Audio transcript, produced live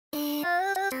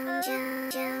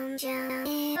Look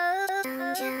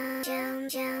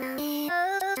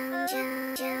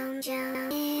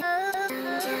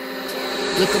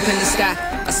up in the sky,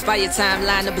 aspire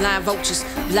timeline of blind vultures.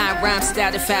 Blind rhyme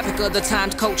style, the fabric of the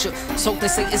time's culture. Soaked in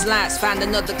Satan's lines, find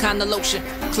another kind of lotion.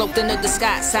 Cloaked in the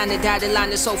disguise, sign it, dotted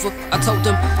line is over. I told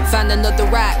them, find another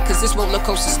ride, cause this roller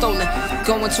coaster's stolen.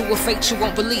 Going to a fate you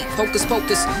won't believe,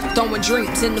 hocus-pocus. Throwing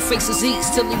dreams in the face of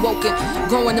zzzs, till he woken.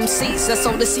 Growing them seeds, that's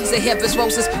all the seeds of heaven's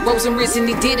roses. Rosen Risen,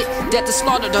 he did it. Death to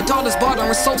slaughter, the daughters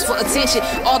bartering souls for attention.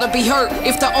 Ought to be heard,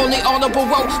 if the only audible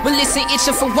road. But listen,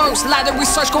 itching for words. Lot of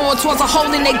research going towards a hole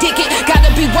and they dig it.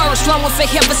 Gotta be words, flowing for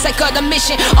heaven's sake of the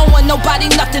mission. Owing nobody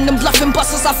nothing, them bluffing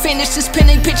bustas. I finished this pen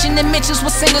ain't pitching and mentions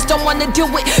what sinners don't wanna deal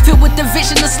with. Filled with the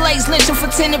vision of slaves, lynching for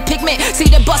tinted pigment. See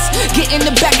the bus, get in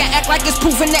the back and act like it's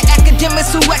proven that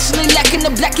academics who actually lacking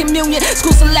the black communion.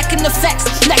 Schools are lacking the facts,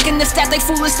 lacking the stat, they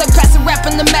foolish. They passing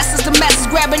rapping the masses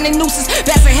grabbing their nooses.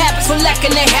 Passing habits for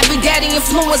lacking their happy daddy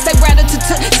influence. They rather to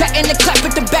tatting the clap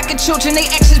at the back of children. They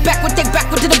actions backward, they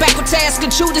backward to the backward task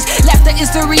of Judas. Laughter is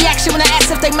the reaction when I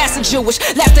ask if they master Jewish.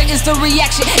 Laughter is the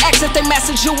reaction, ask if they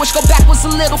master Jewish. Go backwards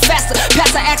a little faster,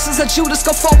 past the actions of Judas.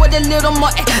 Go forward a little more,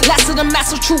 last of the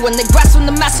massive truth. When they grasp from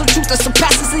the massive truth that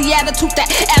surpasses the attitude that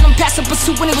Adam passed in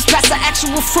pursuit when it was past the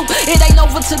actual fruit. It ain't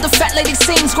over till the fat lady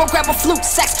sings. Go grab a flute,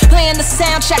 sax playing the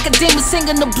soundtrack, a demon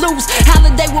singing the blues.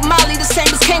 Holiday with Molly, the same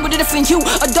as came with a different hue.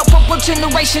 A dope up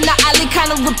generation, I Ali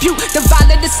kind of rebuke. The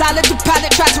violent, the silent, the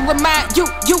pilot tries to remind you.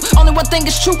 Only one thing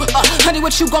is true, honey,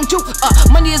 what you gon' do?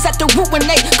 Money is at the root when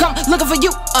they come looking for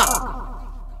you.